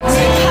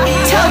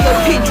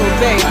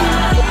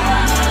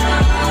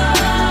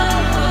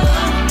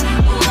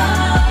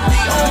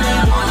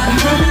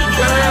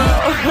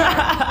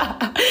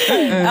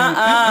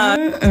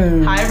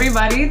Hi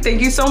everybody, thank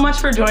you so much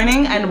for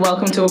joining and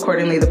welcome to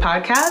Accordingly the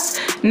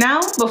podcast.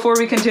 Now, before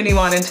we continue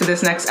on into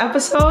this next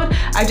episode,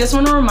 I just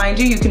want to remind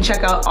you can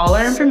check out all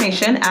our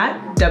information at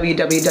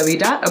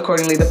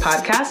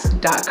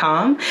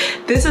www.accordinglythepodcast.com.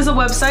 This is a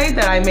website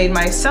that I made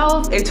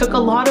myself. It took a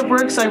lot of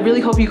work, so I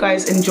really hope you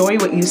guys enjoy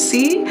what you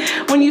see.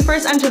 When you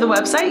first enter the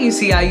website, you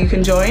see how you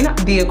can join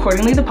the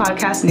Accordingly the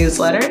Podcast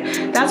newsletter.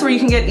 That's where you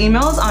can get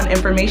emails on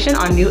information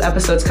on new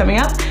episodes coming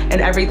up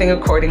and everything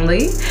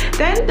accordingly.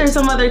 Then there's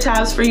some other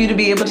tabs for you to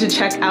be able to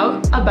check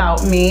out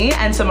about me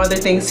and some other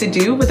things to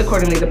do with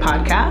Accordingly the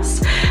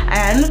Podcast.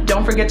 And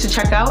don't forget to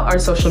check out our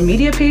social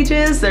media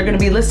pages. They're going to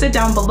be listed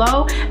down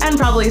below and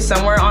probably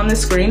somewhere on the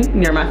screen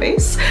near my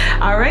face.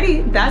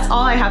 Alrighty, that's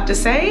all I have to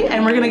say,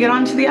 and we're going to get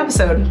on to the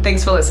episode.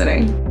 Thanks for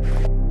listening.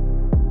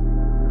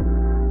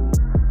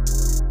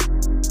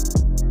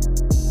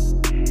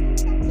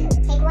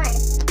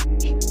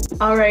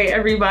 All right,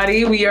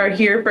 everybody, we are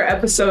here for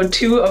episode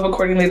 2 of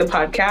Accordingly the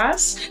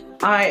Podcast.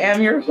 I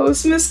am your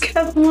host, Miss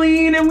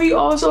Kathleen, and we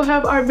also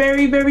have our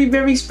very, very,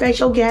 very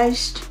special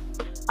guest.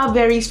 A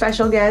very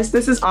special guest.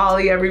 This is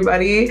Ollie,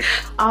 everybody.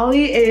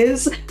 Ollie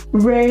is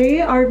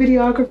Ray, our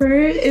videographer.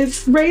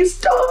 It's Ray's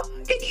dog.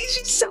 He's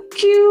just so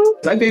cute.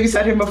 I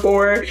babysat him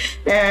before,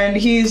 and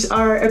he's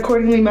our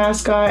Accordingly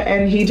mascot,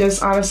 and he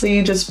just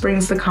honestly just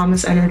brings the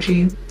calmest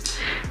energy.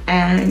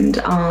 And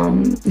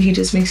he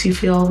just makes you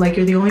feel like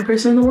you're the only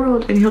person in the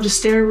world, and he'll just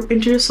stare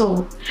into your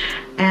soul,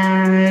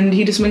 and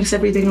he just makes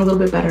everything a little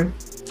bit better.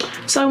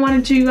 So I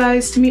wanted you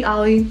guys to meet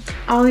Ollie.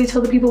 Ollie,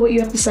 tell the people what you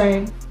have to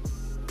say.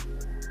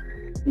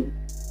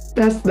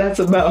 That's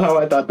about how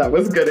I thought that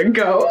was gonna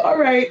go. All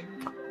right,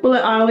 we'll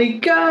let Ollie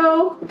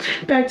go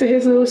back to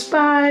his little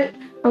spot,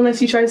 unless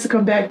he tries to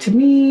come back to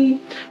me,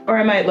 or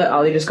I might let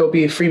Ollie just go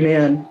be a free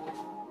man.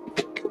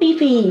 Be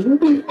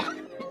free.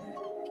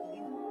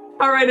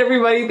 All right,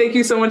 everybody, thank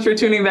you so much for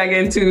tuning back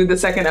into the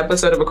second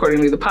episode of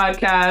Accordingly the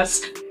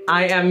Podcast.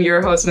 I am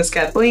your host, Miss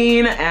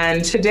Kathleen,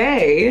 and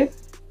today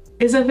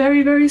is a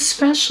very, very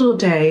special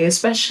day,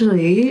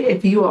 especially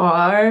if you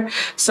are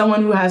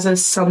someone who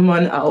has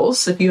someone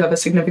else, if you have a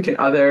significant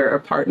other,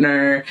 a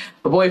partner,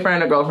 a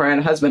boyfriend, a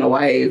girlfriend, a husband, a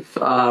wife,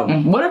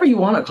 whatever you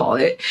want to call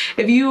it.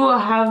 If you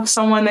have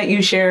someone that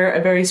you share a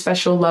very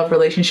special love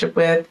relationship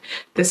with,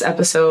 this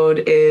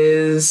episode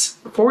is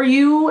for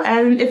you.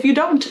 And if you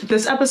don't,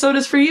 this episode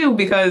is for you,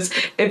 because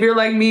if you're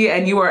like me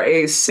and you are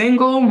a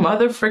single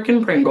mother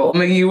frickin' Pringle,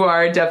 you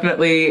are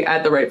definitely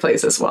at the right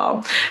place as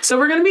well. So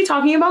we're going to be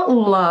talking about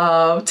love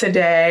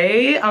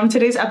today.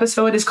 Today's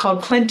episode is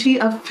called Plenty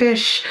of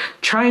Fish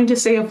Trying to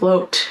Stay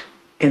Afloat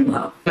in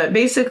Love. But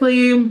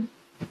basically,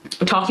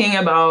 talking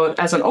about,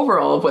 as an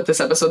overall of what this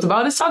episode's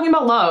about, is talking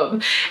about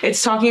love.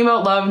 It's talking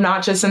about love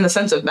not just in the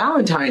sense of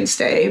Valentine's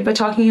Day, but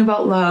talking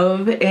about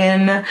love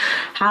in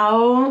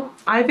how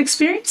I've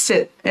experienced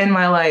it in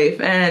my life,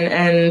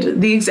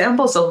 and the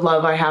examples of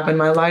love I have in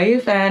my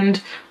life,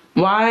 and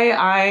why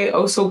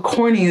I so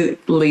cornily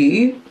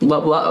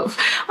love.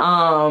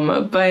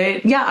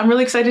 But yeah, I'm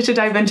really excited to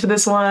dive into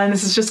this one.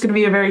 This is just going to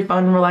be a very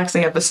fun,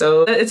 relaxing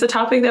episode. It's a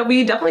topic that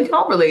we definitely can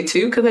all relate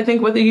to, because I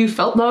think whether you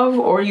felt love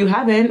or you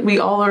haven't, we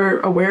all are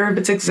aware of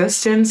its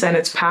existence and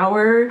its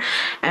power.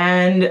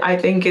 And I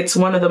think it's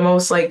one of the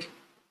most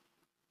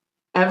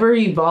ever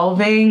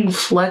evolving,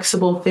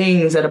 flexible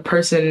things that a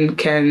person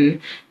can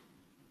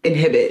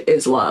inhibit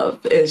is love.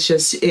 It's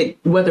just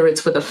whether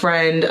it's with a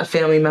friend, a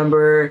family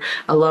member,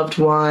 a loved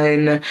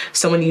one,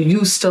 someone you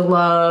used to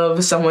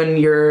love, someone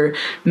you're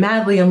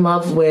madly in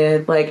love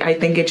with. I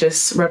think it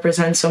just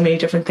represents so many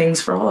different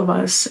things for all of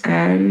us,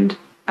 and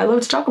I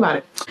love to talk about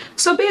it.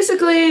 So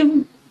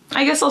basically,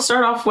 I guess I'll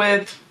start off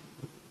with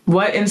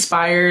what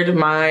inspired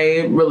my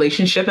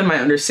relationship and my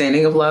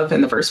understanding of love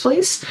in the first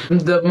place.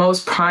 The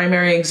most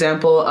primary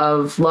example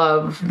of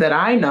love that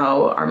I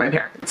know are my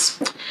parents.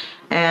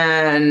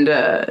 And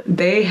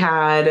they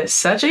had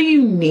such a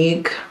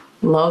unique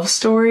love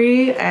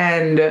story,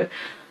 and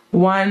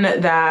one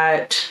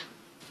that,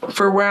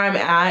 for where I'm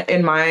at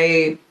in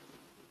my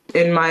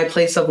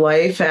place of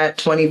life at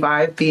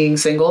 25, being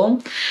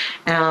single,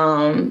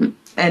 and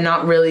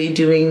not really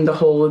doing the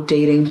whole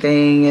dating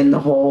thing and the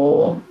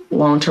whole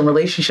long-term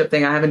relationship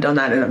thing. I haven't done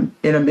that in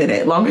a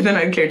minute, longer than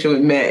I'd care to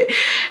admit.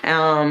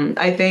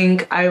 I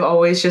think I've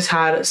always just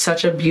had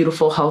such a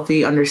beautiful,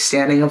 healthy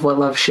understanding of what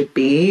love should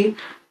be,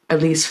 at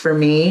least for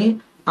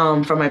me,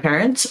 from my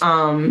parents.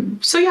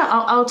 So yeah,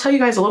 I'll tell you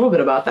guys a little bit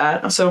about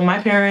that. So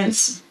my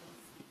parents,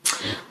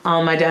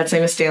 my dad's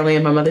name is Stanley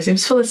and my mother's name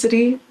is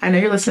Felicity. I know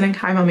you're listening.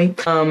 Hi, mommy.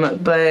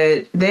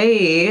 But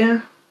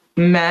they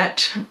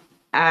met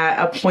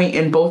at a point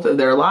in both of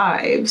their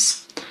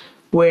lives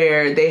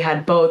where they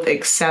had both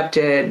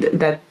accepted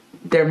that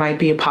there might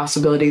be a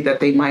possibility that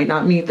they might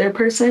not meet their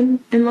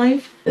person in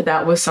life.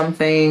 That was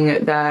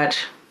something that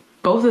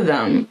both of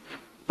them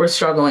were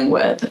struggling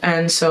with.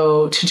 And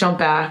so to jump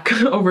back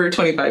over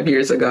 25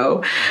 years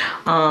ago,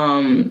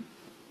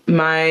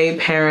 my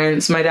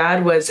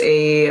dad was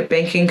a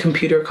banking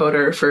computer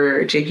coder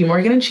for JP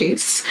Morgan and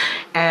Chase,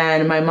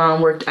 and my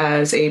mom worked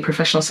as a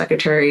professional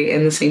secretary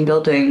in the same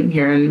building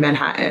here in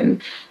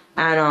Manhattan.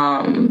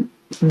 And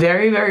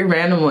very, very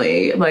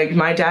randomly, like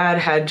my dad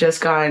had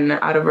just gotten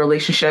out of a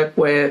relationship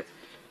with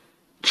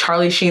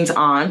Charlie Sheen's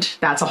aunt.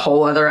 That's a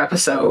whole other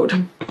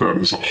episode. That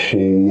is a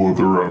whole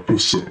other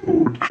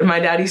episode. My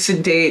dad used to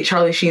date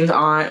Charlie Sheen's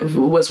aunt,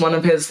 was one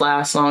of his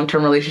last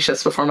long-term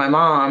relationships before my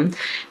mom.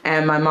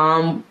 And my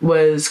mom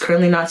was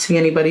currently not seeing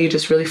anybody,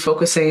 just really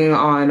focusing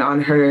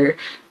on her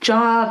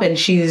job. And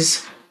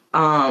she's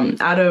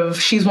one out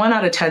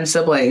of 10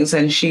 siblings,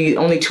 and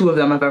only 2 of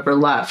them have ever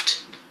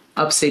left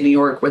upstate New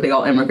York, where they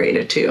all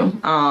immigrated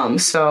to.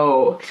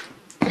 So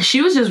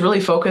she was just really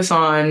focused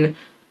on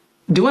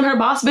doing her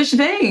boss bitch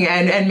thing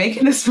and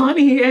making this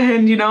money,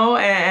 and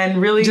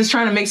and really just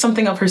trying to make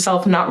something of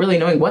herself, not really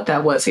knowing what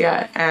that was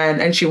yet.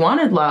 And she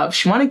wanted love,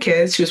 she wanted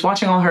kids, she was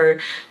watching all her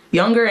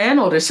younger and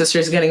older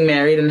sisters getting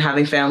married and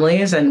having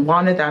families, and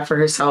wanted that for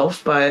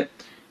herself. But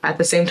at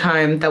the same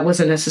time, that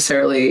wasn't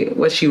necessarily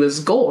what she was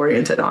goal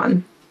oriented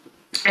on.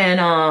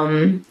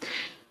 And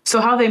so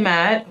how they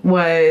met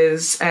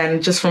was,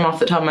 and just from off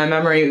the top of my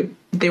memory,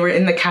 they were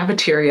in the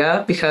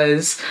cafeteria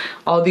because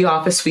all the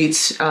office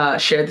suites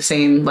shared the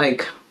same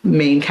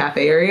main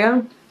cafe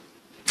area.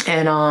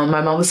 And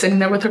my mom was sitting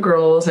there with her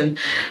girls and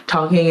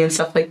talking and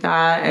stuff like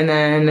that. And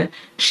then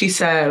she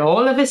said,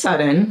 all of a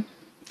sudden,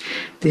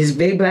 this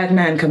big black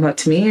man come up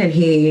to me, and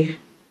he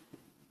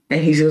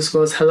just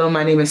goes, "Hello,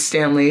 my name is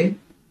Stanley.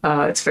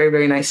 It's very,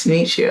 very nice to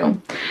meet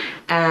you."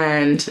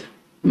 And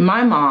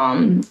my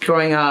mom,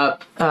 growing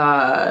up,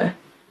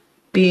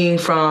 being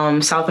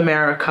from South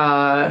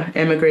America,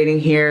 immigrating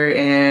here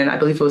in, I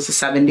believe it was the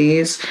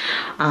 70s,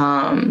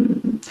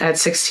 at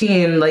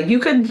 16, you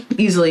could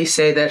easily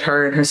say that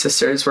her and her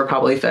sisters were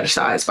probably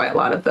fetishized by a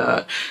lot of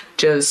the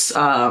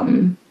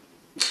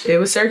it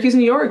was Syracuse,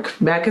 New York,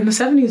 back in the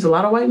 70s, a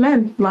lot of white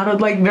men, a lot of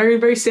very,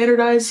 very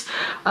standardized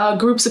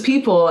groups of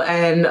people.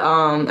 And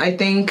I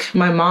think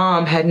my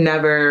mom had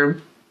never,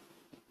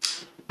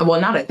 well,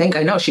 not I think,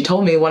 I know, she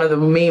told me one of the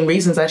main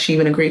reasons that she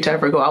even agreed to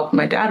ever go out with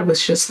my dad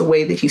was just the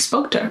way that he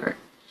spoke to her.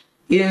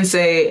 He didn't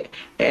say,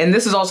 and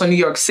this is also New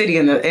York City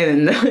and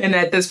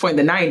at this point,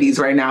 the 90s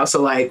right now.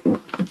 So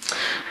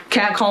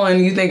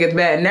catcalling, you think it's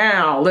bad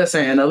now.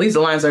 Listen, at least the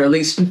lines are at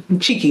least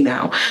cheeky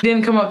now.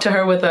 Didn't come up to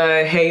her with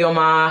a, "Hey, yo,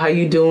 ma, how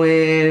you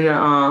doing?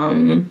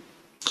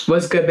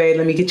 What's good, babe?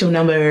 Let me get your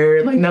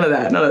number." None of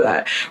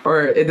that.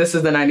 Or, "This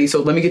is the 90s,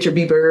 so let me get your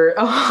beeper."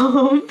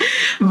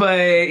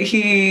 But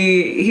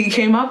he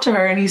came up to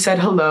her and he said,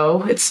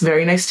 "Hello, it's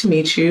very nice to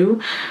meet you.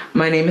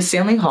 My name is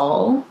Stanley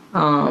Hall.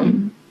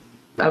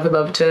 I would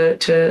love to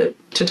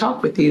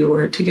talk with you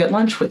or to get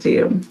lunch with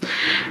you."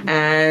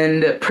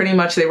 And pretty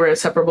much they were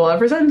inseparable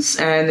ever since.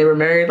 And they were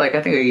married,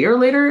 I think a year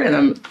later, and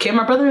then came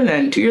my brother, and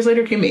then 2 years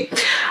later came me.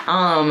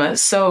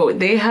 So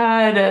they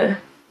had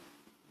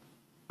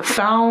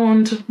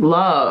found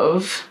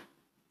love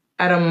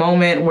at a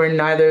moment where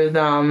neither of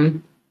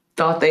them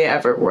thought they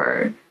ever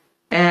were.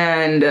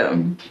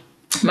 And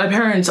my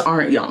parents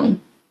aren't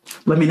young.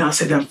 Let me not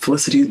say that,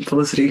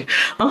 Felicity.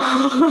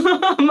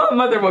 My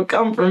mother will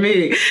come for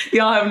me.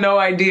 Y'all have no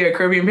idea.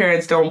 Caribbean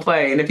parents don't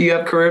play. And if you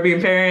have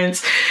Caribbean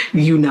parents,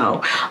 you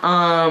know.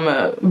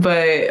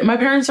 But my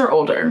parents are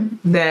older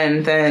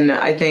than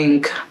I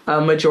think a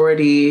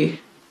majority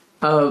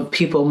of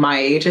people my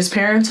age's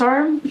parents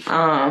are.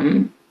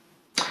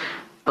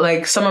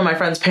 Some of my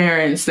friends'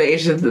 parents, the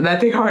ages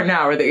that they are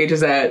now are the ages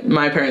that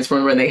my parents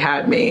were when they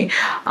had me.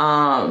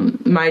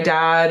 My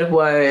dad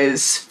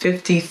was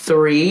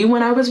 53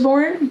 when I was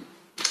born,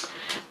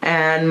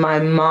 and my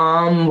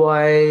mom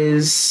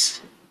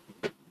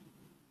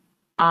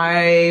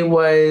I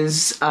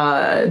was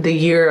the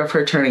year of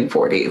her turning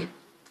 40.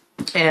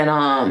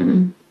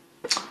 And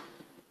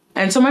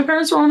so my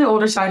parents were on the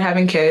older side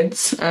having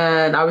kids,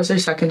 and I was their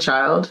second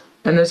child,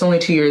 and there's only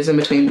 2 years in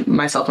between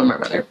myself and my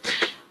brother.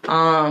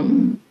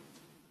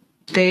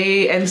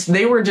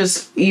 They were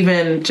just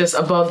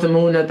above the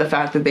moon at the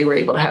fact that they were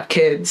able to have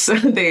kids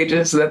at the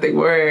ages that they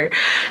were.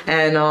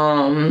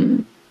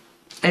 And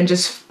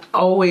just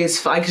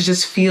always, I could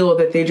just feel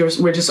that they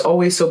were just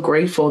always so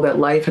grateful that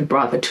life had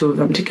brought the two of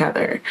them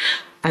together,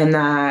 and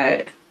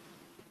that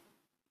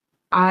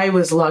I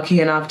was lucky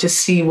enough to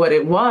see what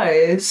it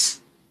was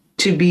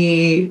to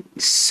be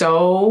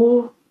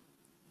so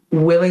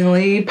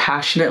willingly,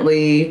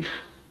 passionately,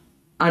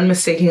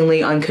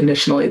 unmistakably,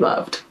 unconditionally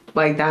loved.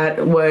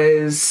 That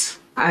was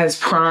as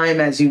prime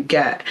as you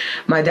get.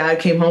 My dad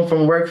came home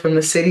from work from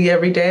the city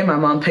every day. My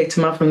mom picked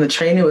him up from the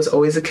train. It was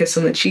always a kiss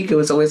on the cheek. It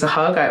was always a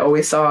hug. I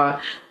always saw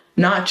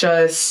not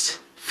just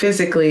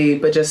physically,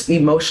 but just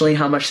emotionally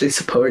how much they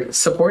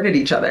supported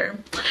each other.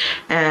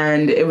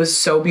 And it was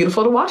so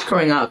beautiful to watch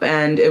growing up.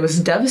 And it was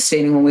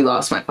devastating when we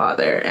lost my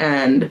father.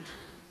 And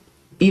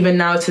even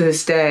now to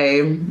this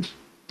day,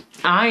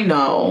 I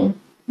know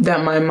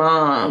that my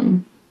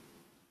mom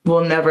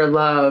will never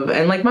love.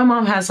 And like my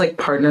mom has like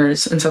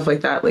partners and stuff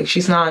like that. Like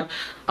she's not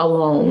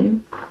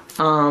alone.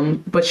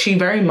 But she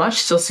very much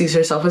still sees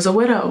herself as a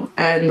widow,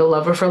 and the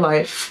love of her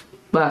life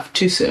left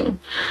too soon.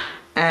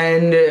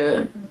 And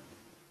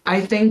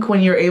I think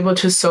when you're able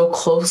to so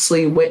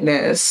closely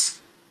witness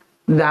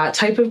that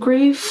type of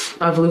grief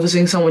of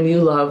losing someone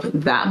you love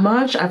that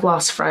much. I've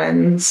lost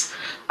friends,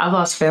 I've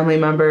lost family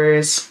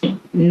members.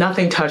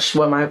 Nothing touched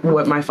what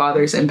my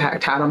father's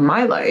impact had on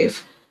my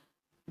life.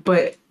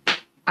 But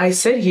I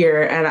sit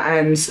here and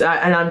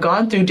I've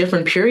gone through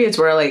different periods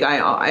where like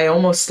I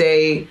almost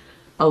stay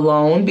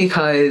alone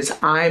because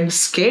I'm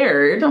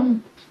scared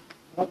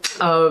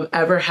of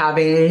ever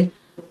having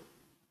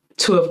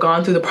to have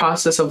gone through the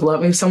process of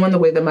loving someone the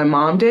way that my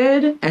mom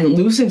did and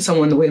losing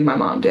someone the way my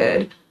mom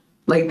did.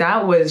 Like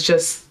that was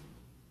just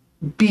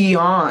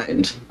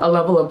beyond a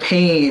level of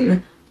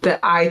pain that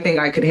I think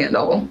I could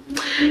handle.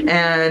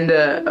 And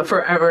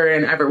forever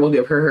and ever will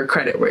give her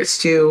credit where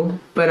it's due.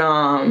 But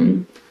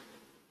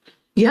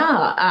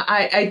yeah,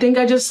 I think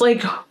I just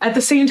like at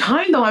the same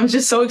time though, I'm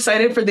just so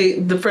excited for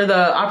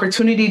the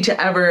opportunity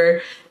to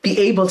ever be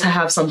able to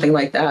have something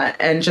like that,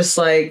 and just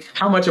like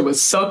how much it would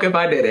suck if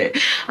I did it.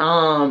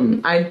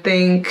 I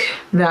think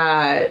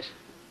that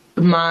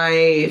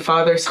my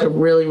father set a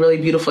really, really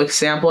beautiful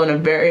example in a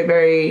very,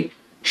 very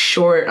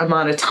short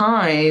amount of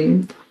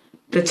time,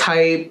 the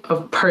type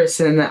of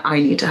person that I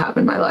need to have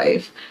in my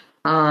life.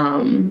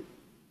 And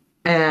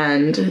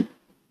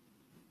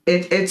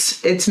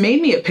it's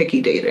made me a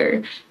picky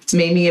dater. It's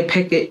made me a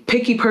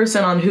picky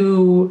person on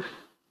who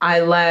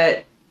I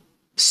let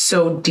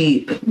so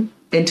deep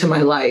into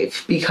my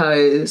life,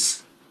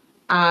 because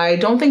I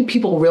don't think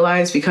people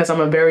realize, because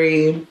I'm a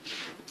very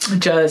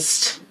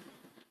just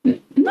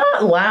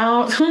not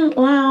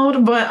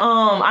loud, but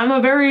I'm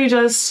a very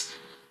just,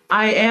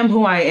 I am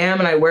who I am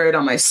and I wear it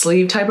on my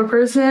sleeve type of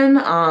person.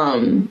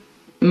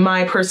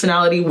 My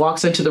personality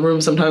walks into the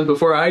room sometimes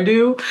before I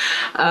do.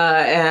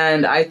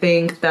 And I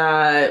think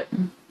that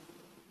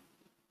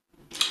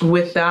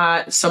with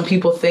that, some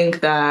people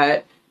think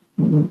that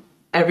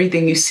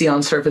everything you see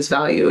on surface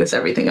value is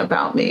everything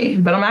about me.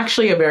 But I'm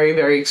actually a very,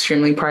 very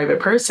extremely private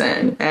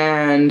person.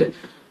 And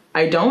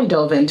I don't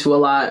delve into a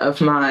lot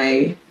of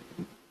my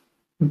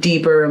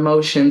deeper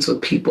emotions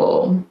with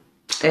people.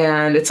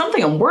 And it's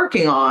something I'm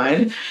working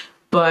on,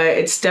 but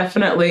it's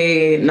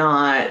definitely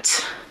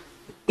not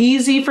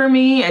easy for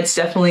me. It's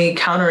definitely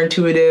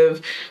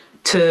counterintuitive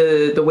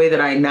to the way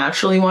that I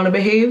naturally want to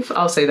behave.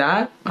 I'll say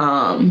that.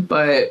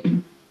 But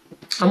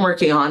I'm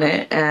working on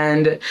it.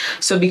 And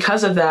so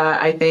because of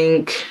that, I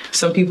think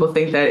some people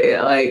think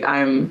that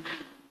I'm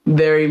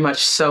very much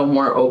so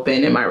more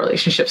open in my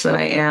relationships than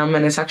I am.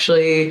 And it's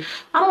actually,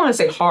 I don't want to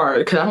say hard,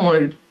 because I don't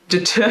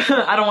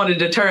want to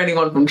deter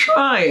anyone from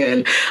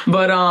trying,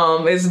 but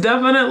it's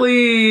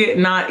definitely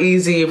not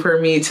easy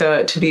for me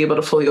to be able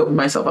to fully open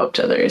myself up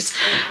to others.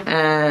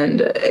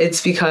 And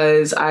it's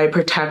because I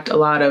protect a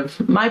lot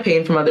of my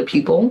pain from other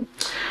people.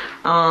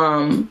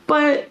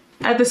 But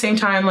at the same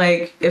time,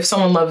 like, if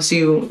someone loves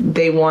you,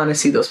 they want to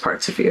see those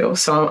parts of you.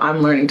 So I'm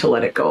learning to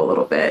let it go a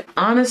little bit.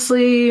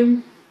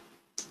 Honestly,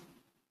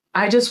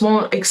 I just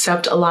won't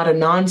accept a lot of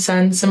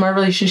nonsense in my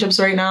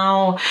relationships right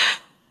now.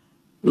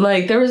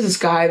 Like, there was this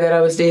guy that I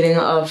was dating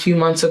a few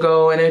months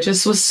ago, and it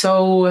just was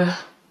so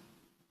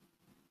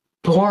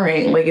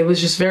boring. Like, it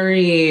was just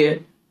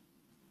very,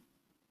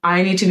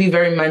 I need to be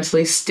very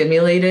mentally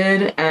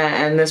stimulated,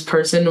 and this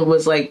person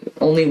was like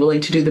only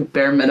willing to do the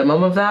bare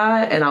minimum of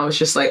that. And I was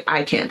just like,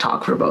 I can't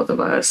talk for both of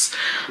us.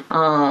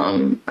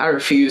 I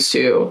refuse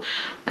to.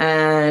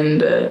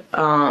 And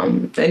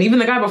even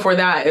the guy before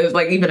that, it was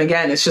like, even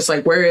again, it's just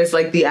like, where is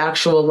like the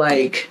actual,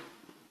 like,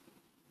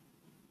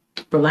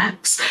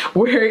 relax?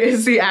 Where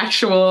is the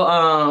actual,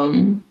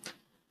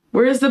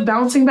 where is the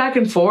bouncing back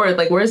and forth?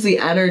 Like, where's the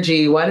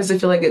energy? Why does it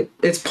feel like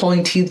it's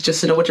pulling teeth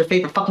just to know what your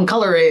favorite fucking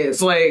color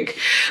is? Like,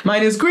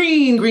 mine is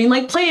green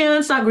like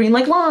plants, not green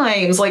like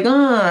limes. Like,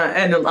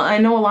 and I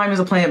know a lime is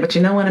a plant, but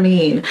you know what I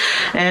mean.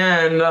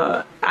 And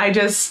I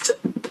just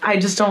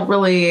don't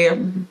really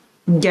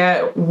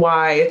get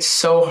why it's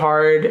so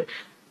hard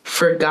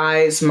for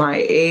guys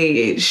my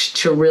age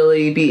to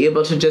really be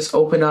able to just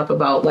open up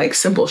about like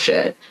simple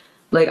shit.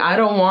 Like, I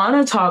don't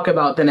want to talk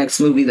about the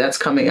next movie that's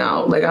coming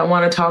out. Like, I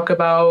want to talk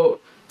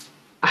about,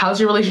 how's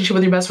your relationship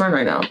with your best friend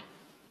right now?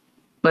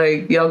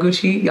 Like, y'all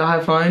Gucci? Y'all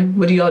have fun?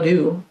 What do y'all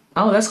do?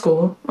 Oh, that's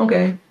cool.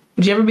 Okay.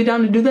 Would you ever be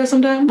down to do that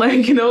sometime?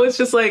 Like, you know, it's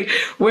just like,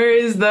 where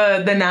is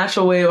the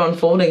natural way of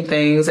unfolding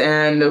things?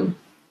 And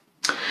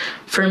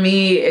for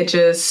me, it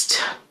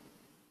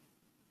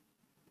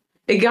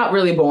got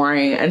really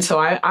boring. And so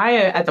I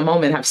at the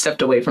moment have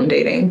stepped away from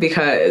dating,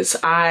 because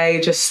I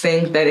just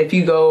think that if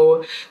you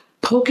go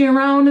poking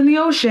around in the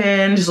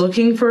ocean, just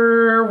looking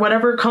for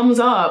whatever comes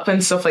up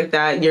and stuff like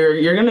that,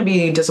 you're gonna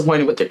be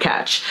disappointed with your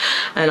catch.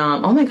 And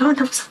oh my god,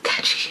 that was so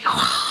catchy.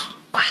 Oh,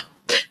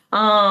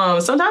 wow.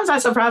 Sometimes I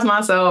surprise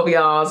myself,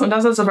 y'all.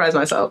 Sometimes I surprise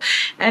myself.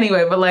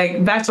 Anyway, but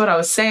like, back to what I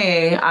was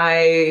saying,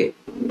 I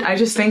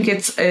just think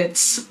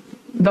it's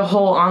the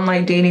whole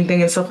online dating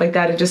thing and stuff like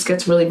that, it just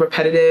gets really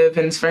repetitive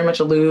and it's very much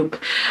a loop.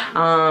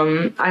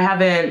 I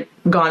haven't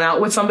gone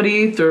out with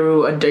somebody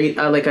through a date,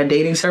 like a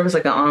dating service,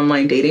 like an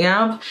online dating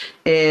app,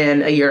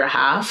 in a year and a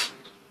half,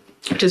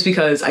 just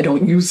because I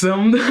don't use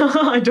them.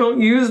 I don't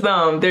use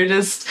them. They're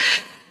just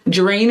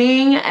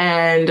draining.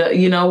 And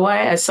you know what?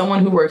 As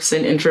someone who works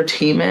in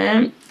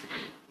entertainment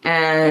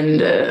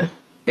and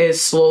is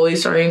slowly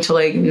starting to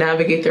like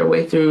navigate their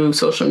way through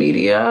social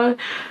media,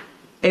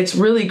 it's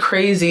really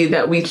crazy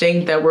that we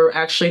think that we're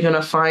actually going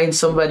to find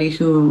somebody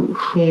who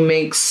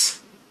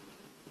makes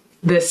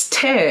this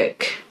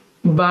tick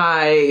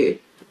by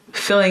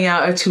filling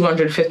out a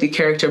 250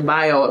 character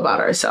bio about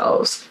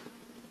ourselves.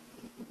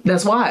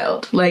 That's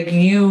wild. Like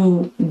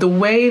the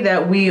way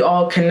that we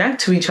all connect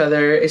to each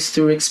other is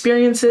through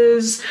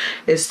experiences,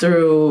 is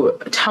through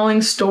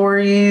telling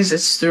stories,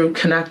 it's through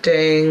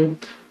connecting.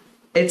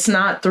 It's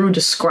not through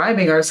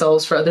describing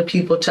ourselves for other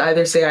people to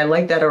either say I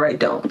like that or I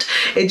don't.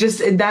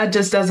 That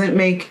just doesn't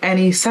make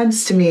any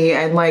sense to me.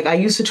 And like, I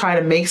used to try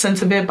to make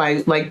sense of it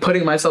by like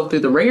putting myself through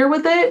the ringer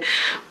with it,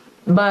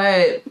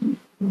 but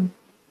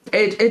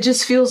it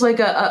just feels like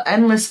a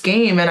endless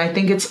game. And I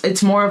think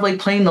it's more of like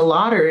playing the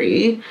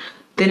lottery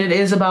than it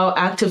is about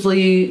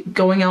actively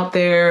going out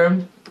there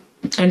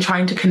and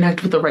trying to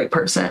connect with the right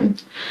person.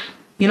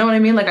 You know what I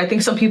mean? Like, I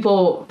think some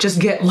people just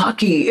get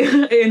lucky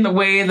in the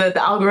way that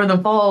the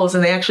algorithm falls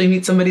and they actually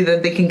meet somebody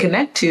that they can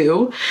connect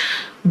to.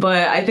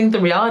 But I think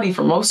the reality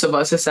for most of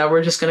us is that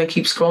we're just going to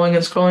keep scrolling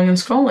and scrolling and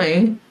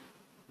scrolling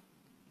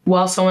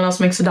while someone else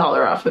makes $1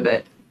 off of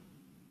it.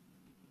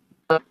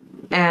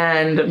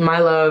 And my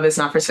love is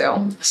not for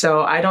sale.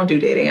 So I don't do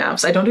dating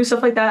apps. I don't do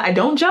stuff like that. I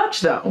don't judge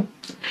though.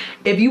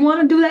 If you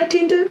want to do that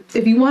Tinder,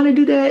 if you want to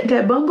do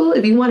that Bumble,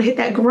 if you want to hit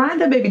that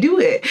Grindr, baby, do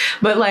it.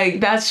 But like,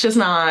 that's just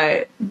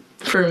not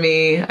for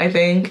me, I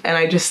think. And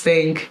I just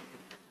think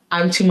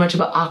I'm too much of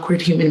an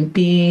awkward human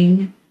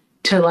being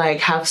to like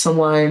have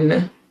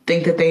someone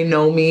think that they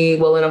know me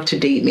well enough to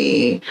date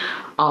me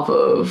off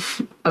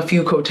of a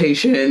few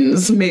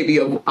quotations, maybe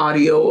of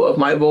audio of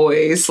my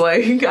voice.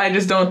 Like, I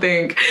don't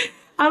think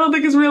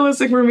it's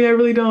realistic for me. I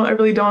really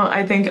don't.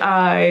 I think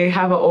I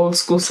have an old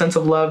school sense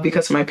of love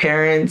because of my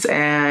parents,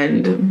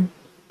 and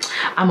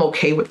I'm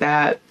okay with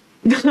that.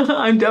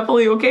 I'm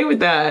definitely okay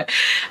with that.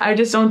 I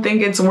just don't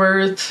think it's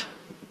worth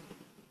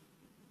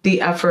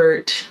the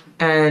effort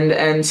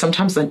and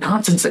sometimes the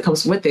nonsense that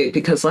comes with it,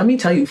 because let me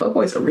tell you,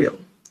 fuckboys are real.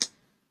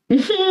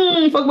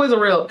 Fuckboys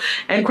are real.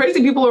 And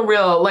crazy people are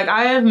real. Like,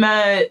 I have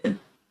met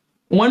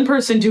one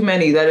person too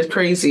many that is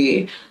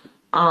crazy.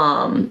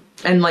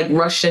 And like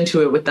rushed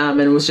into it with them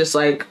and was just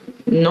like,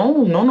 no.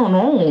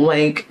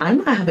 Like, I'm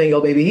not having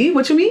your baby.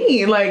 What you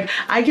mean? Like,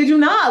 I kid you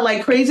not.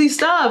 Like, crazy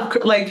stuff.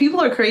 Like,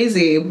 people are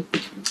crazy.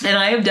 And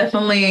I have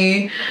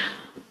definitely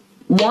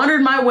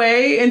wandered my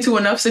way into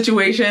enough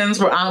situations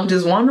where I'm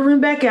just wandering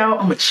back out.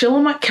 I'm gonna chill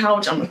on my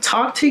couch. I'm gonna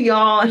talk to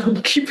y'all and I'm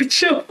gonna keep it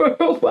chill for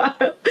a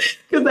while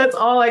because that's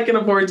all I can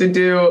afford to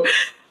do.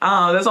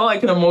 That's all I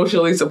can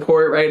emotionally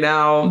support right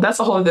now. That's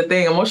the whole other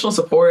thing. Emotional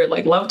support.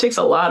 Like, love takes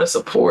a lot of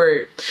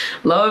support.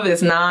 Love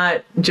is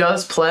not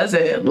just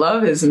pleasant.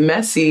 Love is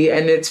messy,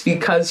 and it's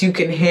because you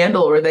can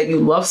handle, or that you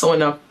love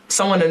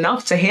someone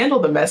enough to handle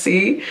the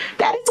messy,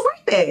 that it's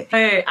worth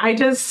it. I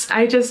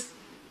just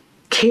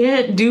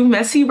can't do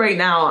messy right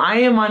now. I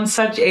am on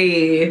such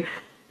a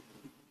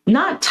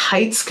not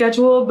tight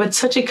schedule, but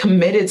such a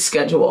committed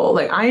schedule.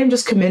 Like, I am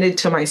just committed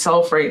to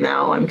myself right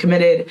now. I'm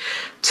committed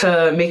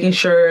to making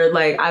sure,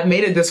 like, I've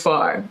made it this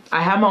far.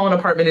 I have my own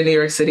apartment in New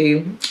York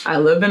City. I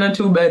live in a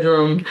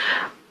 2-bedroom.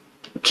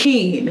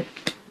 Keen.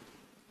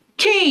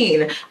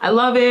 I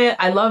love it.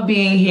 I love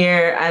being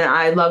here. And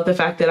I love the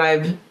fact that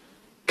I've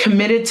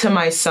committed to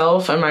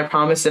myself and my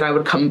promise that I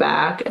would come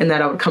back, and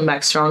that I would come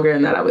back stronger,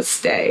 and that I would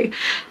stay.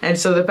 And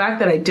so the fact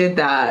that I did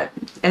that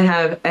and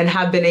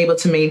have been able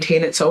to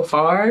maintain it so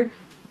far,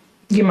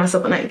 give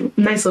myself a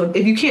nice little,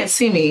 if you can't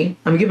see me,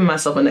 I'm giving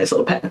myself a nice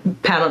little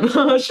pat on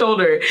the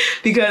shoulder,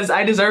 because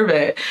I deserve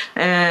it.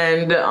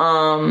 And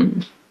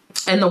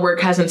the work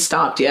hasn't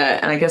stopped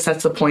yet. And I guess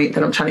that's the point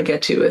that I'm trying to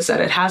get to, is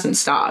that it hasn't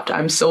stopped.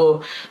 I'm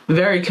still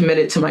very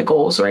committed to my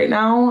goals right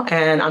now.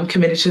 And I'm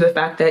committed to the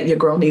fact that your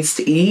girl needs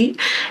to eat.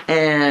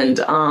 And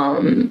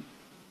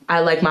I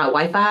like my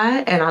Wi-Fi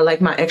and I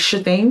like my extra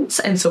things.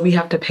 And so we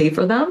have to pay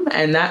for them.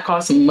 And that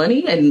costs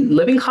money, and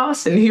living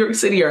costs in New York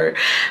City are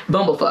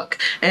bumblefuck.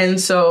 And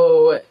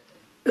so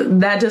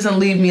that doesn't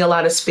leave me a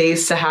lot of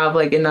space to have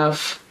like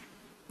enough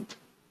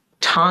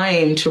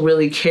time to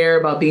really care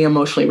about being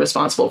emotionally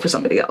responsible for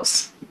somebody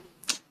else,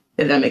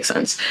 if that makes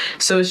sense.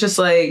 So it's just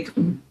like,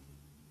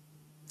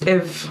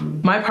 if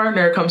my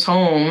partner comes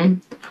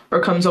home or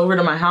comes over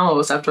to my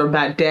house after a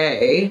bad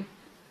day,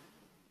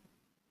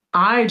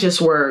 I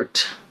just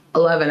worked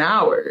 11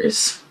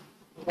 hours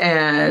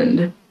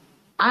and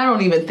I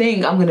don't even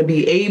think I'm going to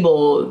be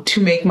able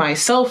to make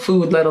myself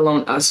food, let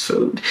alone us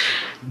food.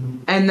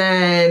 And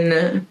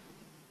then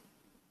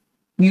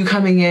you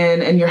coming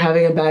in and you're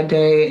having a bad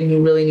day and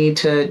you really need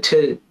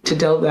to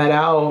delve that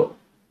out.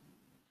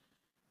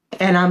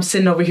 and I'm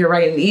sitting over here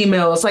writing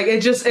emails. Like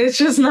it's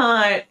just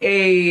not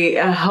a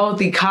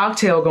healthy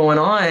cocktail going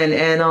on.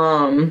 And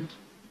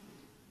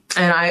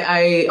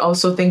I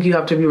also think you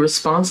have to be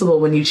responsible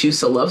when you choose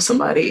to love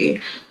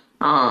somebody.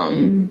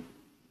 And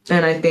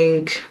I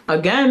think,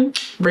 again,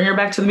 bring her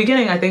back to the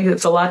beginning. I think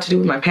it's a lot to do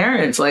with my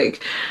parents.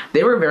 Like,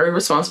 they were very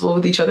responsible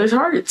with each other's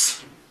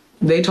hearts.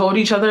 They told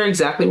each other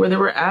exactly where they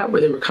were at,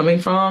 where they were coming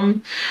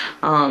from.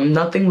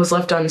 Nothing was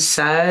left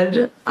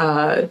unsaid.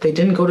 They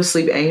didn't go to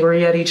sleep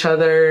angry at each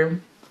other.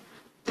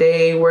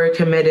 They were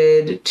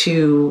committed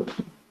to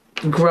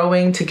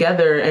growing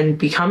together and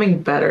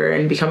becoming better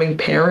and becoming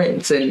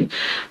parents and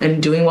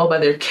doing well by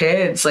their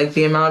kids. Like,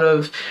 the amount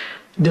of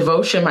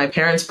devotion my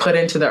parents put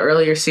into the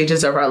earlier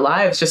stages of our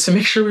lives just to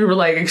make sure we were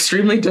like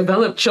extremely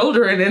developed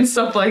children and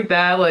stuff like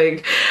that.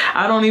 Like,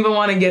 I don't even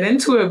want to get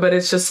into it, but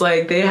it's just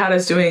like they had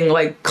us doing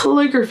like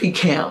calligraphy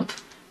camp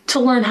to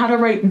learn how to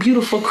write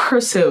beautiful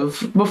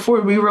cursive before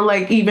we were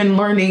like even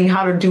learning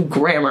how to do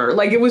grammar.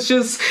 Like, it was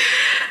just,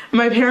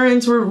 my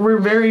parents were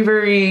very,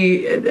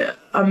 very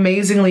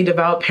amazingly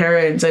devout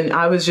parents, and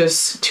I was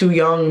just too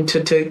young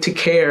to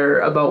care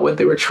about what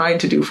they were trying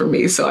to do for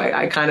me. So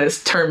I kind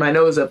of turned my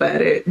nose up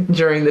at it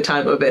during the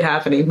time of it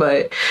happening.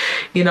 But,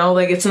 you know,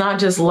 like, it's not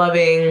just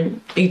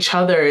loving each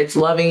other, it's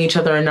loving each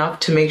other enough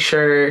to make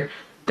sure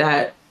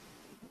that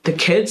the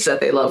kids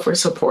that they love were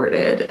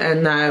supported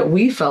and that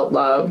we felt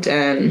loved.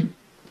 And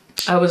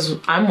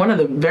I'm one of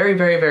the very,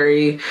 very,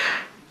 very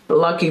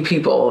lucky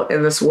people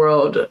in this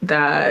world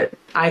that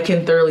I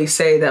can thoroughly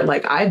say that,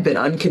 like, I've been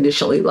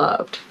unconditionally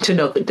loved, to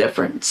know the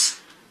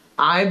difference.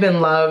 I've been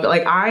loved.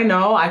 Like, I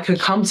know I could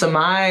come to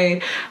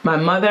my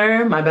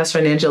mother, my best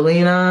friend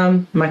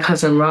Angelina, my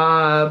cousin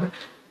Rob,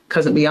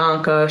 cousin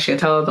Bianca,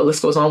 Chantel, the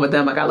list goes on with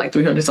them. I got like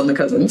 300 something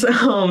cousins.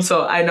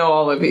 So I know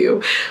all of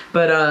you.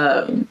 But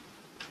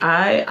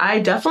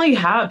I definitely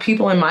have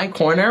people in my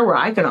corner where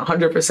I can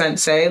 100%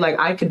 say, like,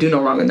 I could do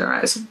no wrong in their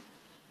eyes.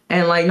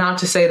 And, like, not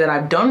to say that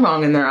I've done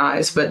wrong in their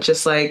eyes, but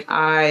just like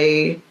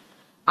I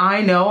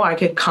know I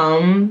could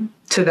come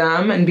to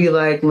them and be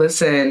like,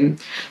 listen,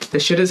 the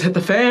shit has hit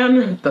the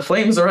fan. The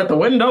flames are at the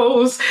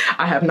windows.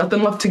 I have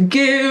nothing left to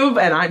give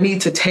and I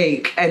need to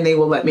take, and they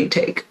will let me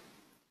take.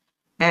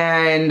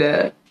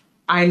 And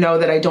I know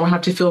that I don't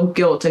have to feel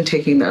guilt in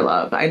taking their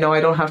love. I know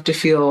I don't have to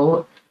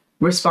feel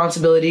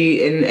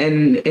responsibility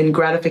and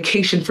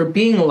gratification for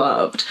being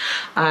loved.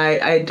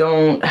 I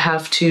don't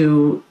have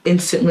to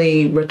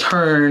instantly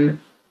return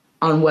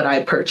on what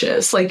I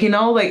purchase. Like, you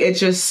know, like, it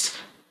just,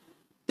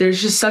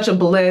 there's just such a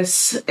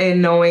bliss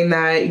in knowing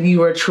that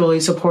you are truly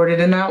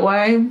supported in that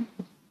way.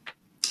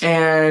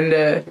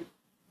 And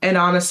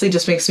honestly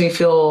just makes me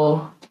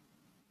feel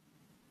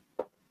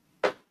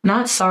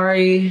not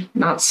sorry,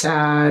 not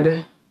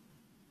sad,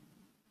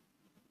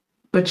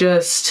 but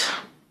just,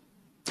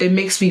 it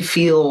makes me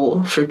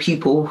feel for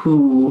people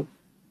who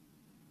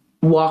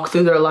walk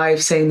through their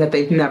life saying that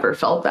they've never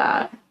felt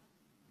that.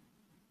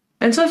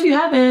 And so if you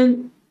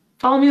haven't,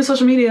 follow me on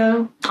social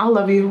media. I'll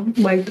love you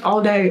like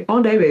all day,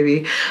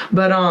 baby.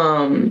 But,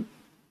 and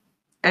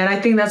I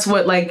think that's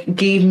what like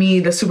gave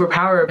me the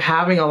superpower of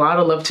having a lot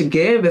of love to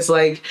give, is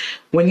like,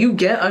 when you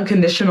get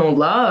unconditional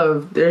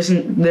love,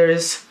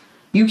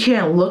 you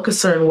can't look a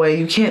certain way.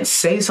 You can't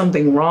say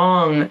something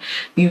wrong.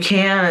 You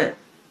can't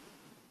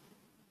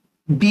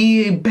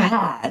be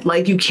bad.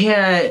 Like, you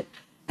can't,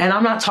 and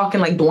I'm not talking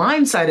like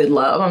blindsided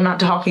love. I'm not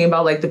talking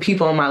about like the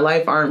people in my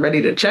life aren't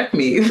ready to check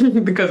me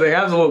because they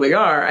absolutely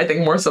are. I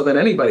think more so than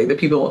anybody, the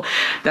people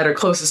that are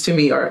closest to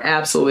me are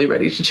absolutely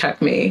ready to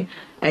check me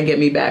and get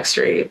me back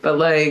straight. But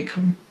like,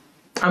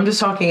 I'm just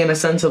talking in a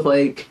sense of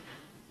like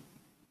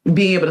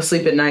being able to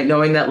sleep at night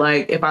knowing that,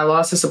 like, if I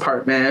lost this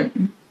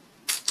apartment,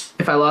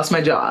 if I lost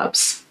my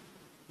jobs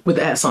with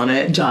the S on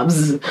it,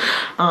 jobs,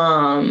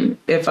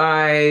 if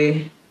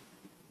I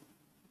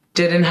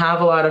didn't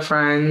have a lot of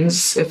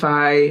friends, if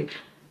I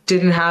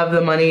didn't have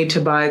the money to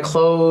buy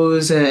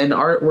clothes and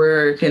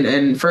artwork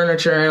and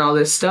furniture and all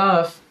this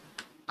stuff,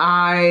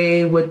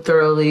 I would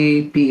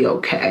thoroughly be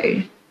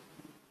okay.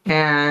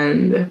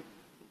 And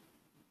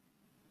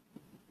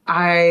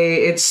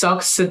it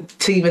sucks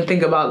to even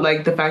think about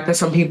like the fact that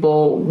some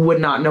people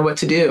would not know what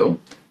to do.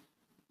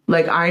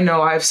 Like, I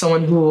know I have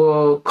someone who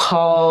will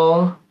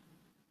call,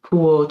 who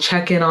will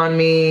check in on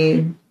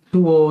me,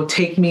 who will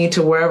take me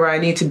to wherever I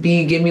need to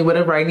be, give me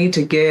whatever I need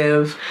to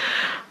give,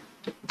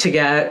 to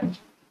get.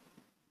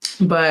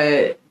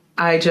 But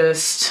I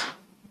just,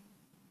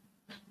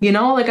 you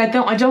know, like,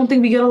 I don't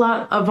think we get a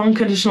lot of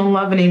unconditional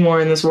love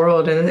anymore in this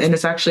world. And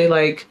it's actually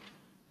like,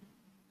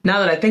 now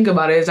that I think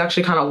about it, it's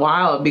actually kind of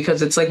wild,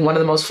 because it's like one of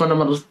the most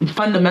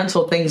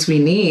fundamental things we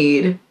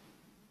need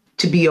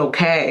to be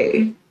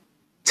okay,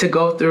 to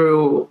go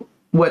through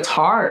what's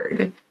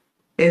hard,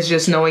 is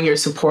just knowing you're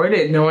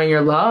supported, knowing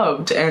you're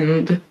loved.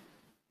 And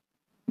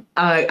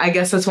I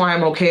guess that's why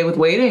I'm okay with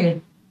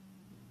waiting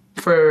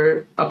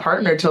for a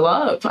partner to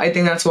love. I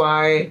think that's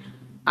why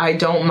I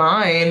don't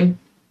mind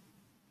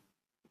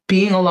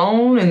being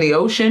alone in the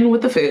ocean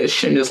with the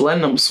fish and just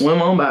letting them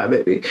swim on by,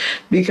 baby.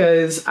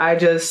 Because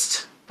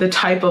the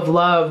type of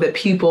love that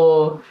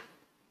people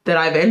that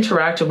I've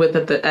interacted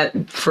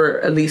with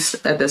for at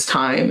least at this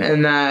time,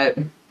 and that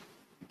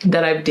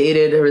I've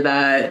dated or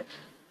that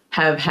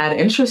have had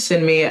interest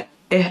in me,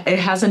 it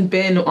hasn't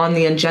been on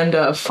the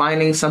agenda of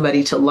finding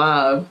somebody to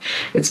love.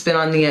 It's been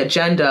on the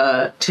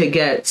agenda to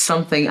get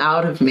something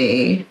out of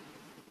me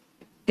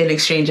in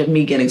exchange of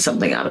me getting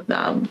something out of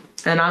them.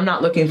 And I'm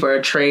not looking for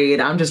a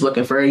trade. I'm just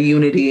looking for a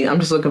unity. I'm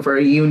just looking for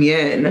a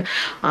union.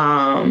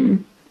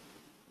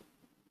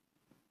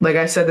 Like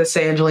I said this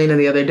to Angelina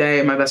the other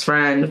day, my best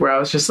friend, where I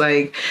was just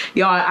like,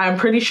 yo, I'm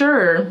pretty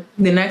sure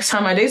the next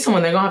time I date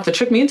someone, they're going to have to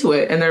trick me into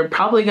it. And they're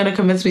probably going to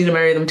convince me to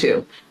marry them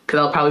too. Because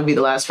I'll probably be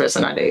the last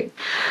person I date.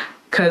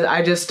 Because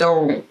I just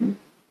don't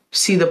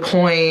see the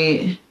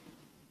point.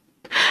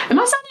 Am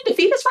I sounding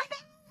defeatist right now?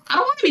 I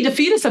don't want to be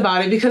defeatist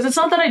about it, because it's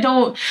not that I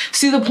don't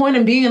see the point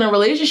in being in a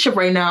relationship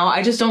right now.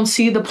 I just don't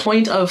see the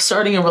point of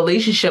starting a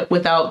relationship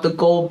without the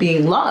goal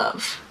being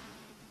love.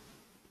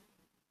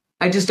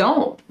 I just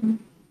don't.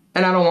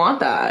 And I don't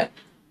want that.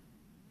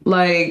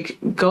 Like,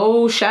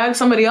 go shag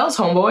somebody else,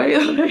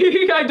 homeboy.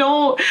 Like, I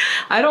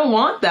don't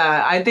want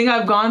that. I think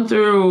I've gone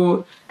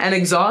through and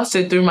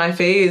exhausted through my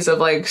phase of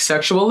like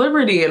sexual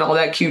liberty and all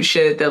that cute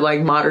shit that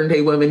like modern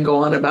day women go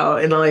on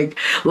about, and like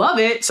love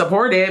it,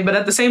 support it, but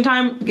at the same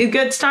time it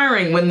gets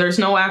tiring when there's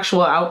no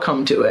actual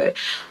outcome to it.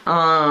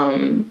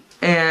 And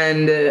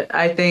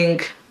I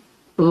think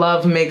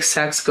love makes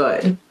sex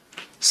good.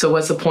 So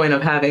what's the point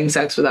of having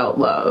sex without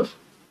love?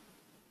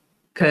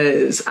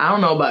 Because I don't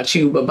know about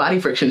you, but body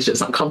friction is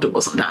just uncomfortable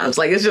sometimes.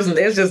 Like, it's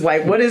just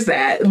like, what is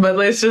that? But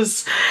I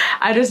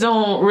just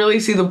don't really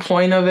see the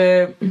point of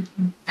it.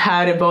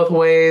 Had it both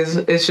ways.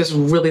 It's just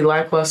really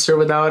lackluster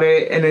without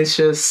it. And it's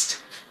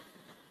just,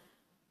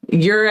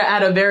 you're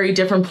at a very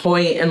different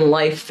point in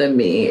life than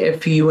me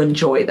if you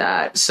enjoy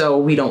that. So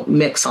we don't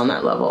mix on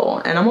that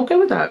level. And I'm okay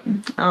with that.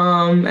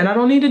 And I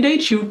don't need to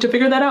date you to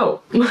figure that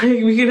out. Like,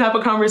 we could have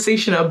a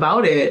conversation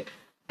about it,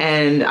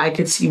 and I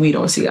could see we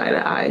don't see eye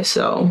to eye.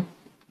 So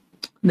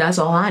that's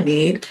all I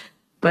need.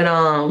 But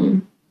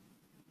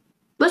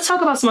let's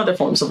talk about some other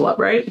forms of love,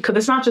 right? Because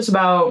it's not just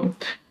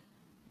about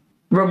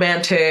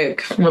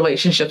romantic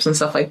relationships and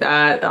stuff like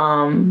that.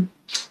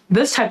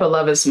 This type of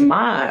love is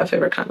my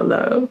favorite kind of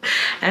love.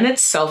 And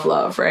it's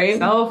self-love, right?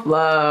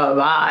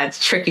 Self-love.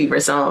 It's tricky for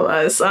some of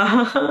us.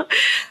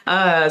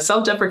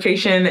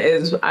 Self-deprecation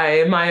is,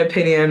 in my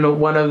opinion,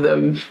 one of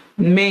the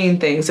main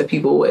things that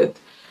people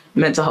with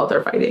mental health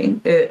are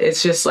fighting.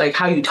 It's just like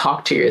how you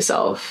talk to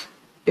yourself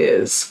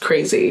is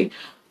crazy.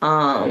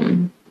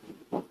 And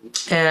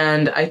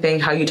I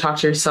think how you talk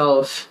to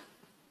yourself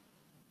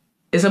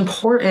is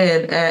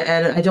important.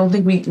 And I don't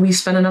think we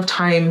spend enough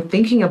time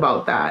thinking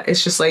about that.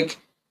 It's just like,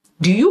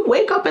 do you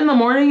wake up in the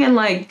morning and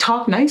like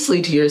talk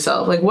nicely to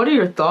yourself? Like, what are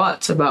your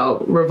thoughts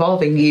about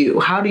revolving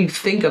you? How do you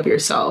think of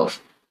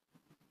yourself?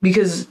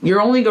 Because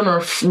you're only going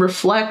to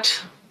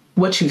reflect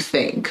what you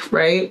think,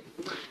 right?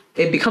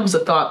 It becomes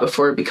a thought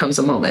before it becomes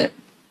a moment.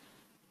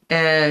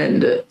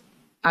 And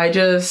I've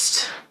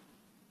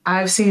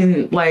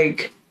seen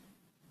like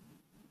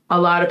a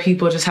lot of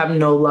people just have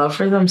no love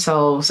for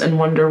themselves and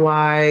wonder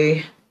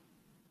why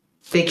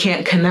they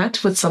can't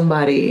connect with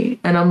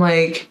somebody. And I'm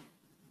like,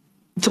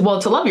 to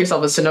love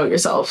yourself is to know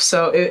yourself.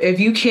 So if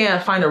you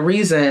can't find a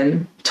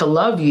reason to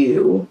love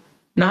you,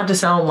 not to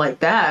sound like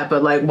that,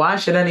 but like, why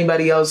should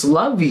anybody else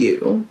love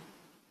you?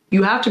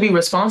 You have to be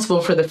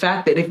responsible for the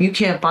fact that if you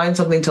can't find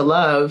something to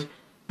love,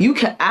 you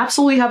can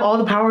absolutely have all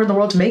the power in the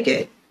world to make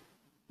it.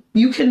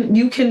 You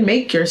can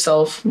make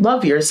yourself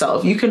love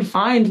yourself. You can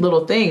find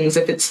little things.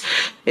 If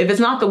it's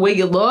not the way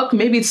you look,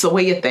 maybe it's the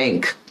way you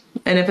think.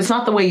 And if it's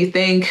not the way you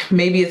think,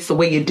 maybe it's the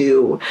way you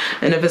do.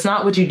 And if it's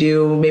not what you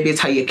do, maybe it's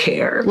how you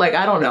care. Like,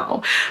 I don't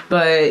know.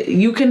 But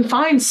you can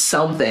find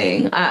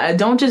something.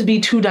 Don't just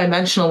be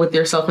two-dimensional with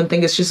yourself and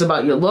think it's just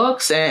about your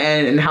looks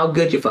and how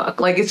good you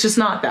fuck. Like, it's just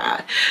not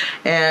that.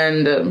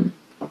 And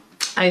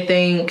I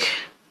think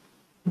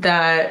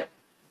that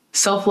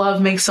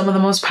self-love makes some of the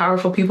most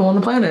powerful people on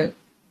the planet,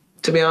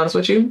 to be honest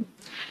with you.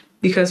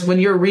 Because when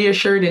you're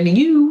reassured in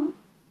you,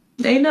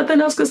 ain't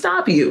nothing else can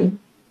stop you.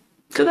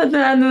 Because at the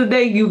end of the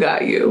day, you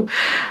got you.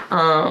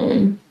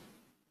 I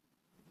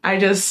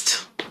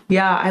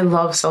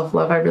love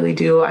self-love. I really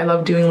do. I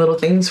love doing little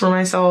things for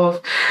myself.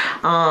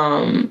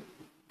 I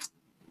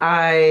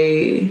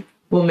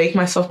will make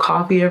myself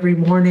coffee every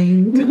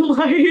morning.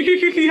 Like,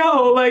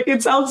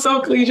 it sounds so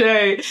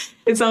cliche.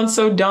 It sounds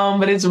so dumb,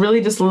 but it's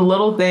really just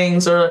little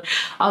things. Or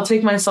I'll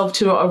take myself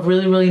to a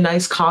really, really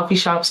nice coffee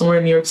shop somewhere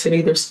in New York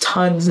City. There's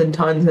tons and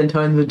tons and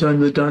tons and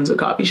tons and tons of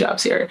coffee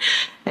shops here.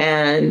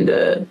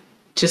 And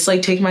just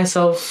like take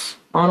myself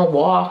on a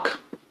walk,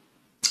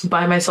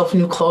 buy myself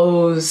new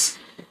clothes,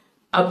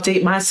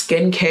 update my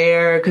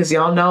skincare, because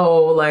y'all know,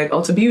 like,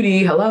 Ulta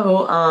Beauty,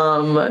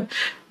 hello.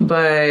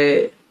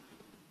 But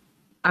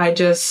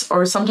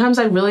or sometimes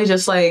I really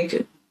just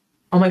like,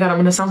 oh my God, I'm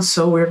gonna sound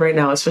so weird right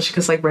now, especially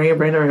because like Ray and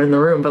Brandon are in the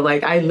room, but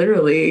like I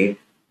literally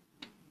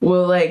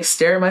will like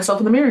stare at myself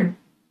in the mirror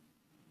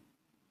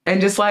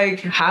and just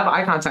like have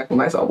eye contact with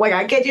myself. Like,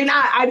 I kid you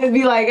not, I just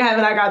be like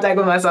having eye contact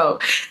with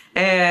myself,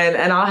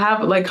 and I'll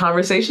have like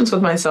conversations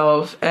with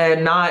myself,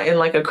 and not in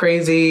like a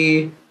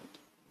crazy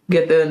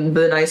get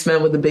the nice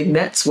man with the big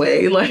nets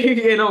way, like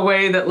in a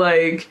way that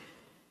like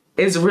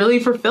is really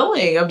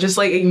fulfilling of just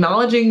like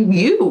acknowledging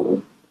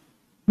you,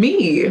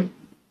 me.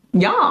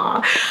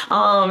 Yeah.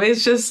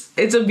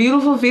 It's a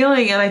beautiful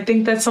feeling. And I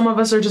think that some of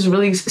us are just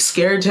really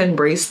scared to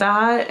embrace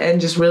that and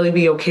just really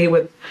be okay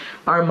with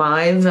our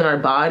minds and our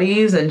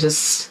bodies and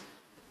just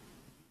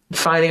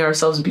finding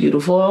ourselves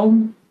beautiful.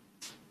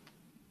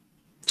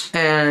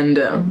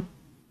 And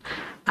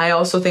I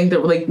also think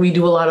that like we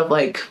do a lot of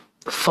like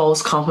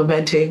false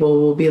complimenting where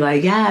we'll be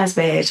like, yes,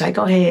 bitch, like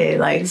go ahead,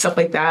 like stuff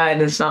like that.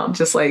 And it's not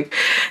just like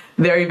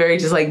very, very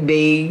just like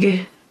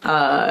vague,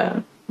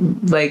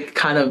 like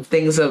kind of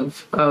things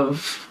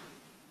of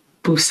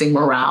boosting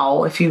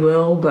morale, if you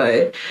will.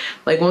 But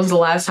like, when's the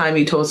last time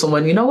you told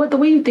someone, you know what, the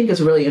way you think is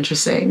really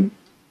interesting.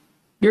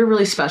 You're a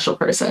really special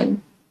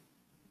person.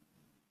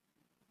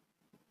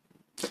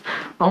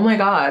 Oh my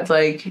God,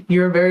 like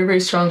you're a very, very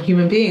strong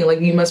human being. Like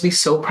you must be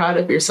so proud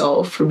of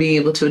yourself for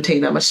being able to attain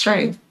that much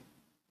strength.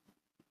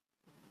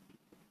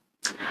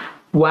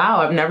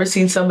 Wow, I've never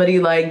seen somebody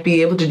like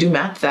be able to do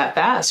math that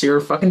fast. You're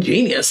a fucking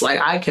genius. Like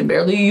I can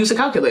barely use a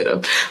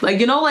calculator. Like,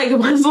 you know, like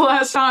when's the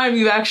last time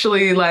you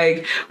actually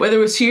like, whether it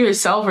was to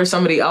yourself or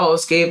somebody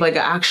else, gave like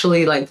an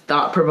actually like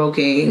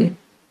thought-provoking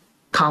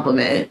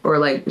compliment or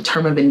like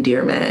term of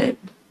endearment?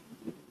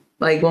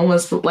 Like when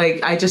was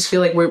like, I just feel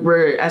like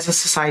we're as a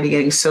society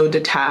getting so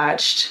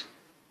detached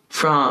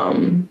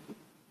from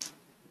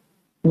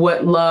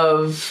what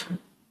love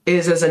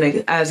is as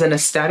an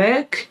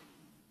aesthetic,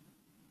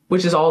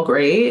 which is all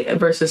great,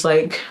 versus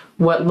like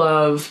what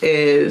love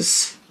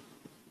is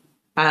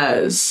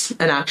as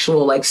an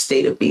actual like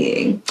state of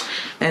being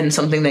and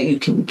something that you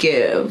can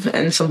give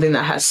and something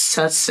that has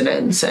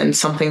sustenance and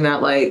something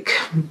that like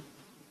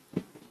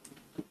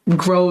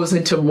grows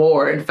into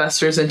more and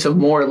festers into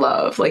more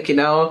love. Like, you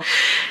know,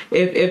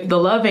 if the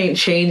love ain't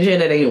changing,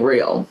 it ain't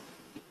real.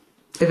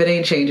 If it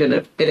ain't changing,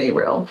 it ain't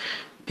real.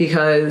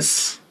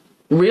 Because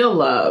real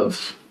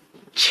love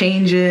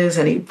changes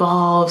and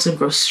evolves and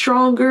grows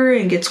stronger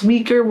and gets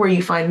weaker, where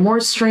you find more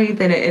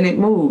strength, and it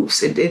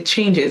moves. It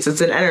changes.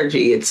 It's an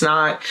energy. It's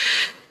not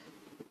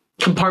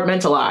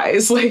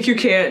compartmentalized. Like you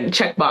can't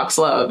checkbox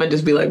love and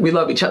just be like, we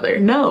love each other.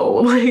 No,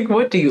 like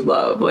what do you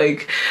love?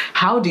 Like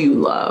how do you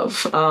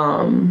love?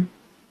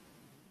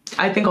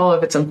 I think all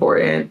of it's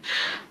important.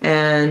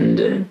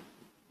 And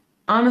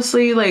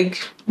honestly,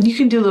 like you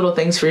can do little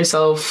things for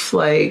yourself,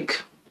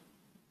 like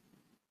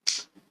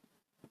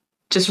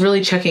just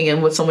really checking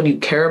in with someone you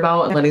care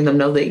about and letting them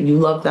know that you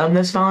love them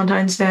this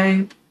Valentine's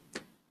Day.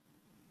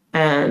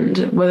 And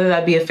whether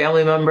that be a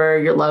family member,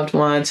 your loved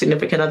one,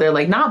 significant other,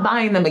 like not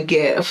buying them a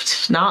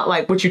gift, not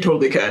like, which you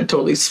totally can,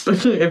 totally,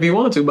 if you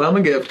want to, buy them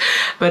a gift,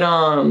 but,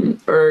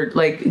 or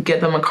like get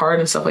them a card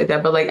and stuff like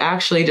that. But like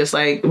actually just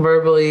like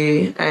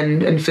verbally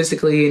and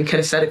physically and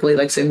kinesthetically,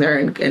 like sitting there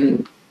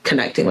and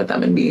connecting with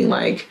them and being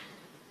like,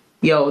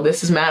 yo,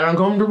 this is mad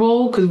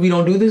uncomfortable because we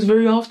don't do this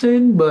very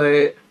often,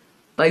 but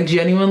like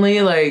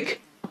genuinely,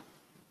 like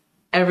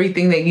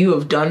everything that you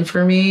have done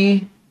for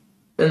me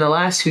in the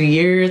last 2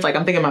 years, like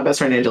I'm thinking my best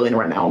friend Angelina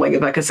right now, like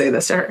if I could say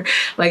this to her,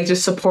 like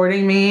just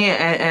supporting me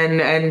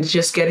and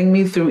just getting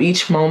me through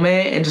each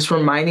moment and just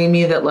reminding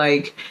me that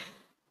like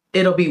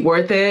it'll be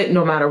worth it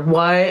no matter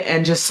what.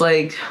 And just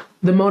like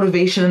the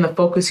motivation and the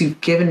focus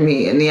you've given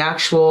me and the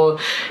actual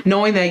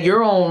knowing that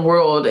your own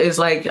world is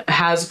like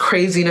has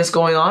craziness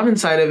going on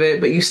inside of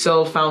it, but you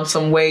still found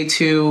some way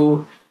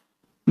to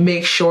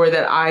make sure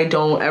that I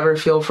don't ever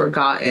feel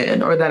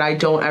forgotten or that I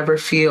don't ever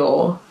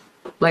feel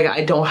like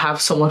I don't have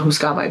someone who's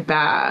got my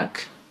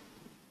back.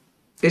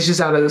 It's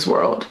just out of this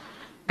world.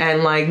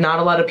 And like not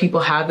a lot of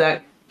people have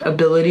that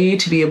ability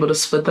to be able to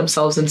split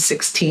themselves in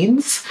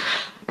 16ths.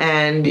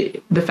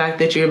 And the fact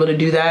that you're able to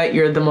do that,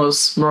 you're the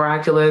most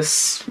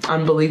miraculous,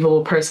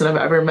 unbelievable person I've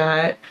ever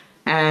met.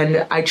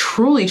 And I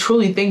truly,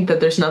 truly think that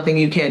there's nothing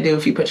you can't do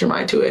if you put your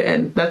mind to it.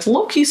 And that's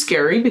low-key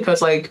scary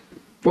because like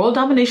world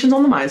domination's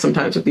on the mind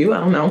sometimes with you. I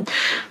don't know.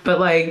 But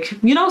like,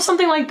 you know,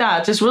 something like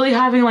that. Just really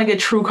having like a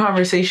true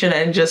conversation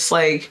and just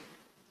like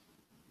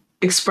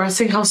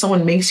expressing how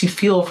someone makes you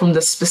feel from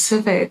the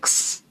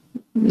specifics,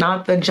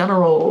 not the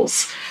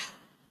generals.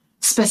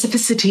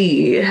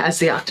 Specificity, as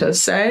the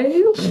actors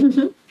say.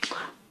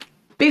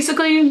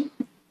 Basically,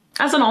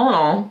 as an all in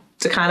all,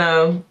 to kind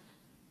of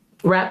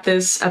wrap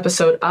this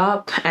episode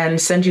up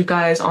and send you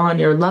guys on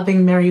your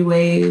loving merry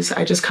ways,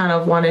 I just kind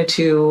of wanted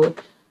to,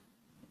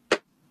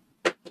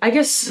 I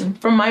guess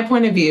from my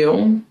point of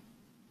view,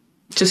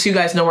 just so you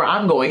guys know where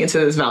I'm going into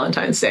this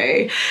Valentine's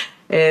Day,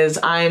 is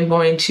I'm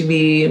going to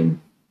be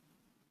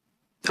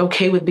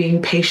okay with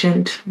being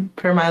patient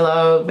for my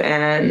love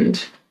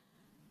and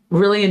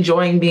really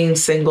enjoying being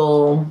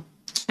single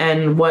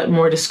and what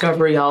more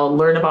discovery I'll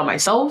learn about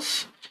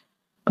myself,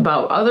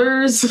 about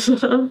others,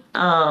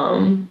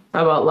 about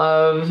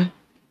love.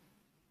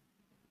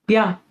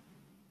 Yeah.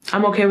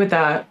 I'm okay with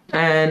that.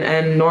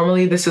 And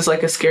normally this is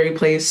like a scary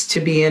place to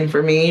be in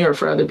for me or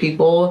for other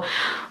people.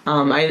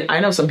 I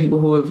know some people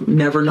who have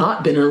never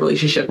not been in a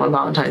relationship on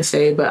Valentine's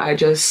Day, but I'm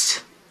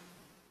just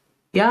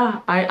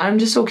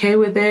okay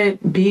with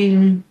it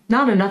being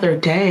not another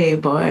day,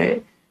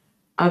 but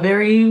a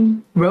very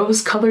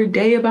rose-colored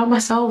day about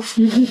myself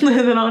and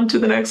then on to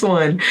the next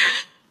one.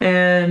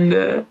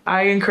 And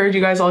I encourage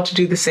you guys all to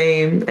do the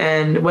same.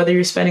 And whether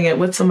you're spending it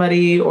with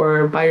somebody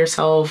or by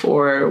yourself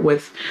or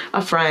with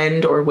a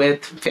friend or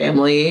with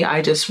family,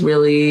 I just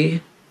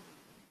really,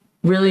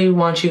 really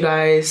want you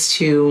guys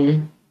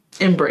to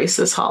embrace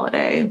this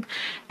holiday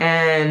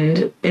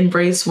and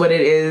embrace what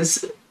it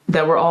is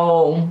that we're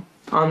all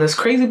on this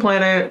crazy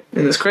planet,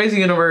 in this crazy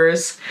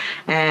universe,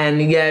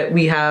 and yet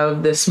we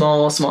have this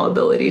small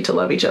ability to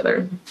love each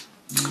other.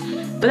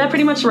 But that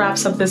pretty much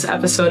wraps up this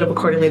episode of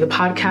Accordingly the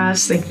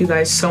podcast. Thank you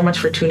guys so much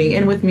for tuning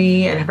in with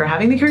me and for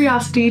having the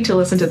curiosity to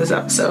listen to this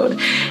episode.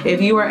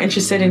 If you are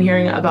interested in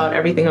hearing about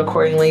everything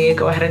Accordingly,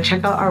 go ahead and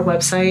check out our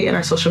website and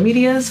our social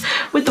medias,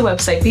 with the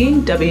website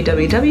being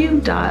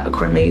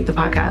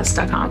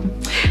www.accordinglythepodcast.com.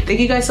 Thank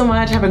you guys so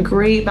much. Have a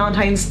great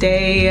Valentine's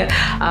Day.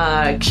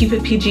 Keep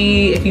it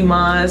PG if you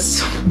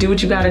must. Do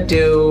what you gotta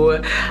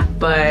do.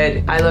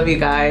 But I love you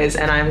guys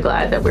and I'm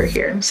glad that we're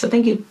here. So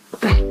thank you.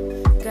 Bye.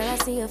 Girl, I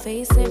see your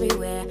face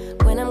everywhere.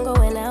 When I'm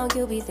going out,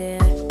 you'll be there.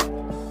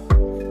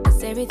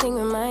 'Cause everything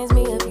reminds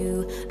me of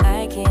you.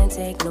 I can't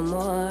take no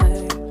more.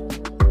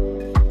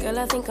 Girl,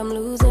 I think I'm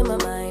losing my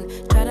mind.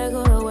 Try to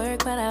go to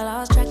work, but I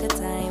lost track of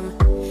time.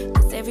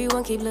 'Cause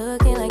everyone keep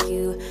looking like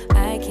you.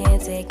 I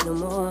can't take no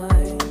more.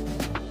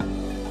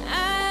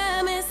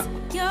 I miss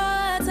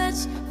your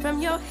touch from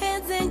your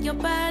hands and your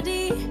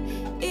body.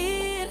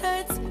 It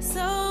hurts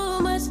so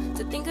much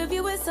to think of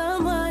you as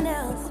someone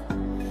else.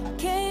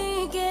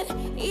 Can't get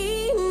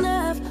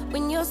enough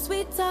when you're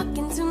sweet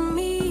talking to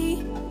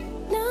me.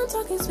 Now I'm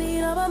talking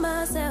sweet all by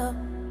myself.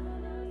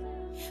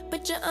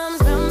 Put your arms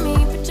around me,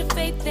 put your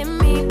faith in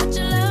me, put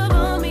your love